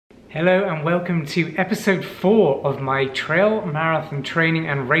Hello and welcome to episode 4 of my trail marathon training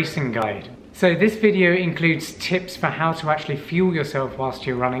and racing guide. So this video includes tips for how to actually fuel yourself whilst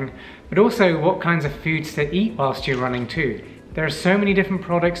you're running, but also what kinds of foods to eat whilst you're running too. There are so many different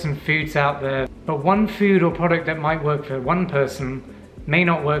products and foods out there, but one food or product that might work for one person may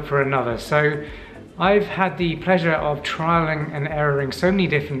not work for another. So I've had the pleasure of trialing and erroring so many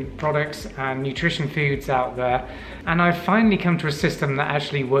different products and nutrition foods out there, and I've finally come to a system that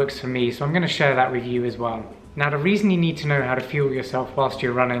actually works for me, so I'm going to share that with you as well. Now, the reason you need to know how to fuel yourself whilst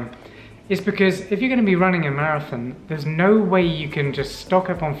you're running is because if you're going to be running a marathon, there's no way you can just stock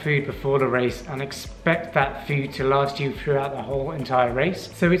up on food before the race and expect that food to last you throughout the whole entire race.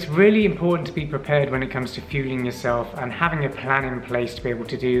 So it's really important to be prepared when it comes to fueling yourself and having a plan in place to be able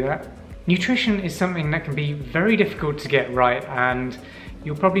to do that. Nutrition is something that can be very difficult to get right, and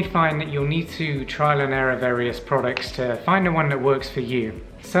you'll probably find that you'll need to trial and error various products to find the one that works for you.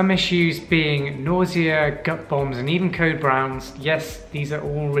 Some issues being nausea, gut bombs, and even code browns. Yes, these are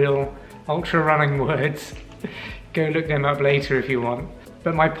all real ultra running words. Go look them up later if you want.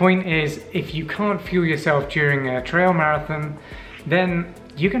 But my point is, if you can't fuel yourself during a trail marathon, then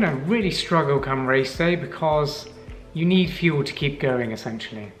you're gonna really struggle come race day because you need fuel to keep going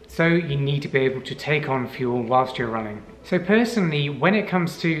essentially. So you need to be able to take on fuel whilst you're running. So personally, when it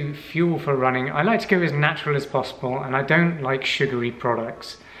comes to fuel for running, I like to go as natural as possible, and I don't like sugary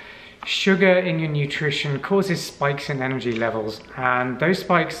products. Sugar in your nutrition causes spikes in energy levels, and those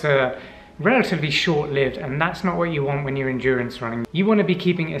spikes are relatively short-lived, and that's not what you want when you're endurance running. You want to be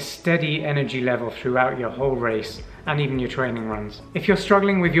keeping a steady energy level throughout your whole race and even your training runs. If you're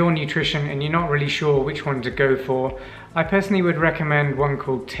struggling with your nutrition and you're not really sure which one to go for, I personally would recommend one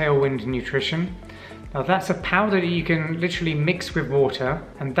called Tailwind Nutrition. Now that's a powder that you can literally mix with water,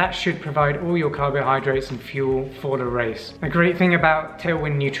 and that should provide all your carbohydrates and fuel for the race. The great thing about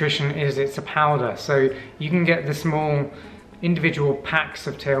Tailwind Nutrition is it's a powder, so you can get the small individual packs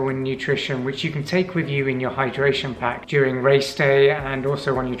of Tailwind Nutrition which you can take with you in your hydration pack during race day and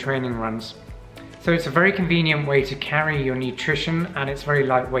also on your training runs. So it's a very convenient way to carry your nutrition, and it's very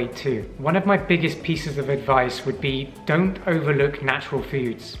lightweight too. One of my biggest pieces of advice would be don't overlook natural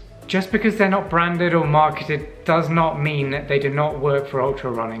foods. Just because they're not branded or marketed does not mean that they do not work for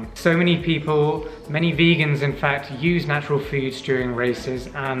ultra running. So many people, many vegans in fact, use natural foods during races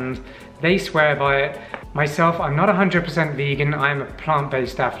and they swear by it. Myself, I'm not 100% vegan, I'm a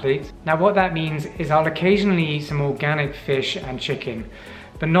plant-based athlete. Now what that means is I'll occasionally eat some organic fish and chicken,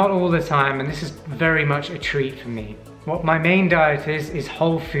 but not all the time, and this is very much a treat for me. What my main diet is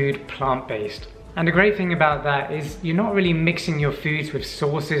whole food, plant-based. And the great thing about that is you're not really mixing your foods with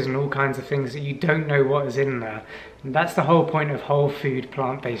sauces and all kinds of things that you don't know what is in there. And that's the whole point of whole food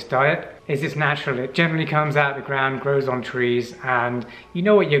plant-based diet, is it's natural. It generally comes out of the ground, grows on trees, and you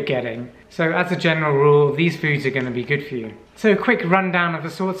know what you're getting. So as a general rule, these foods are going to be good for you. So a quick rundown of the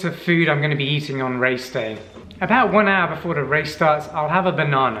sorts of food I'm going to be eating on race day. About 1 hour before the race starts, I'll have a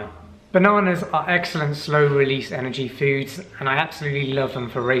banana. Bananas are excellent slow release energy foods, and I absolutely love them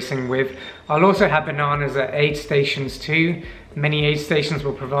for racing with. I'll also have bananas at aid stations too. Many aid stations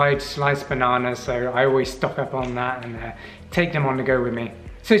will provide sliced bananas, so I always stock up on that and take them on the go with me.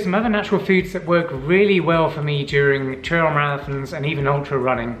 So some other natural foods that work really well for me during trail marathons and even ultra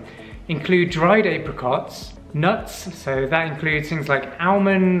running include dried apricots, nuts, so that includes things like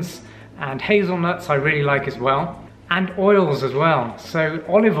almonds and hazelnuts I really like as well. And oils as well. So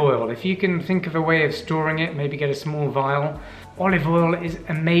olive oil, if you can think of a way of storing it, maybe get a small vial. Olive oil is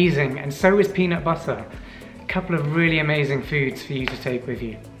amazing, and so is peanut butter. A couple of really amazing foods for you to take with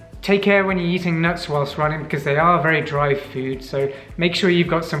you. Take care when you're eating nuts whilst running because they are very dry food, so make sure you've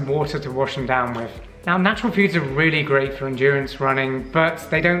got some water to wash them down with. Now, natural foods are really great for endurance running, but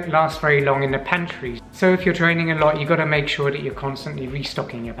they don't last very long in the pantry. So if you're training a lot, you've got to make sure that you're constantly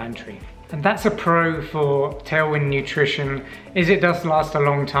restocking your pantry. And that's a pro for Tailwind Nutrition, is it does last a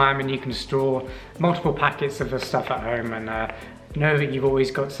long time and you can store multiple packets of the stuff at home and know that you've always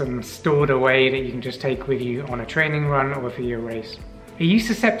got some stored away that you can just take with you on a training run or for your race. Are you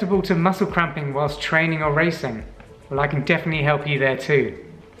susceptible to muscle cramping whilst training or racing? Well, I can definitely help you there too.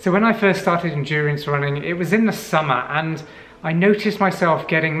 So when I first started endurance running, it was in the summer, and I noticed myself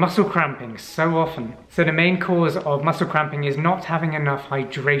getting muscle cramping so often. So the main cause of muscle cramping is not having enough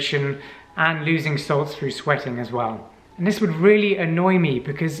hydration and losing salts through sweating as well. And this would really annoy me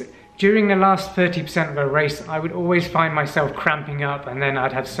because during the last 30% of a race, I would always find myself cramping up, and then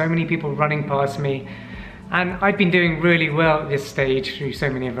I'd have so many people running past me. And I'd been doing really well at this stage through so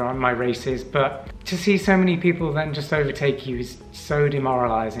many of my races, but to see so many people then just overtake you is so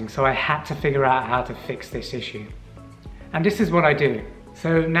demoralizing. So I had to figure out how to fix this issue. And this is what I do.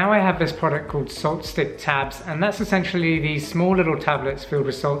 So now I have this product called Salt Stick Tabs, and that's essentially these small little tablets filled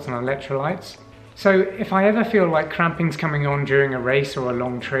with salts and electrolytes. So if I ever feel like cramping's coming on during a race or a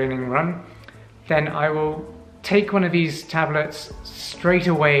long training run, then I will take one of these tablets straight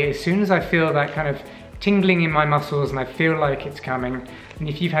away as soon as I feel that kind of tingling in my muscles and I feel like it's coming. And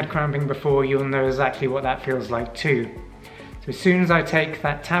if you've had cramping before, you'll know exactly what that feels like too. So as soon as I take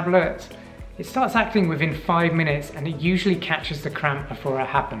that tablet, it starts acting within 5 minutes, and it usually catches the cramp before it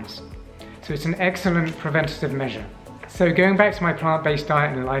happens. So it's an excellent preventative measure. So going back to my plant-based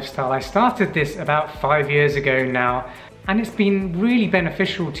diet and lifestyle, I started this about 5 years ago now, and it's been really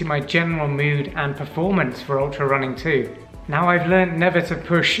beneficial to my general mood and performance for ultra running too. Now I've learned never to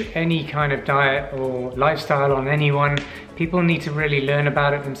push any kind of diet or lifestyle on anyone. People need to really learn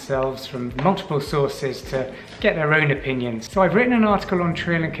about it themselves from multiple sources to get their own opinions. So I've written an article on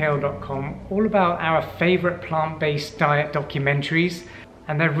trailandkale.com all about our favorite plant-based diet documentaries,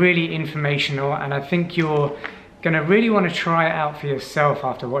 and they're really informational, and I think you're gonna really want to try it out for yourself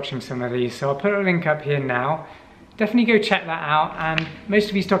after watching some of these. So I'll put a link up here now. Definitely go check that out, and most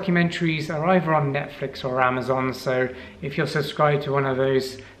of these documentaries are either on Netflix or Amazon, so if you're subscribed to one of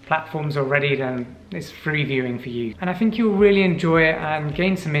those platforms already, then it's free viewing for you. And I think you'll really enjoy it and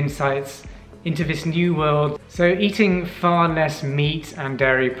gain some insights into this new world. So eating far less meat and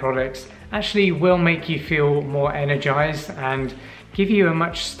dairy products actually will make you feel more energized and give you a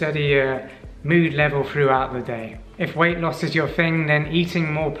much steadier mood level throughout the day. If weight loss is your thing, then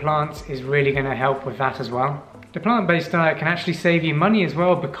eating more plants is really going to help with that as well. The plant-based diet can actually save you money as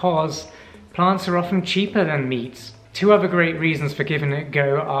well, because plants are often cheaper than meats. Two other great reasons for giving it a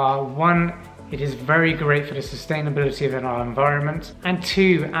go are: one, it is very great for the sustainability of our environment, and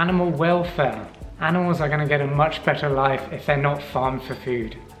two, animal welfare. Animals are going to get a much better life if they're not farmed for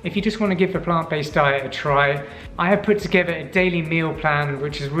food. If you just want to give the plant-based diet a try, I have put together a daily meal plan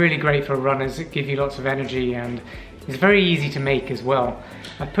which is really great for runners. It gives you lots of energy and it's very easy to make as well.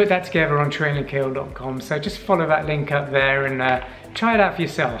 I've put that together on trailandkale.com, so just follow that link up there and try it out for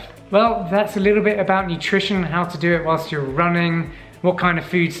yourself. Well, that's a little bit about nutrition, how to do it whilst you're running, what kind of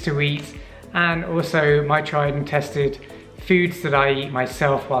foods to eat, and also my tried and tested foods that I eat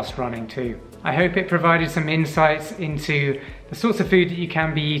myself whilst running too. I hope it provided some insights into the sorts of food that you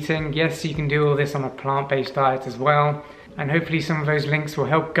can be eating. Yes, you can do all this on a plant-based diet as well. And hopefully some of those links will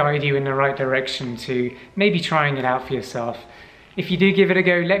help guide you in the right direction to maybe trying it out for yourself. If you do give it a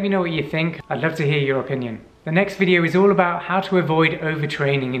go, let me know what you think. I'd love to hear your opinion. The next video is all about how to avoid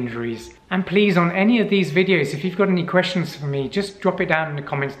overtraining injuries. And please, on any of these videos, if you've got any questions for me, just drop it down in the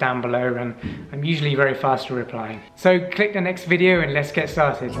comments down below, and I'm usually very fast to reply. So click the next video and let's get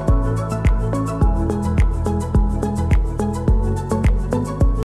started.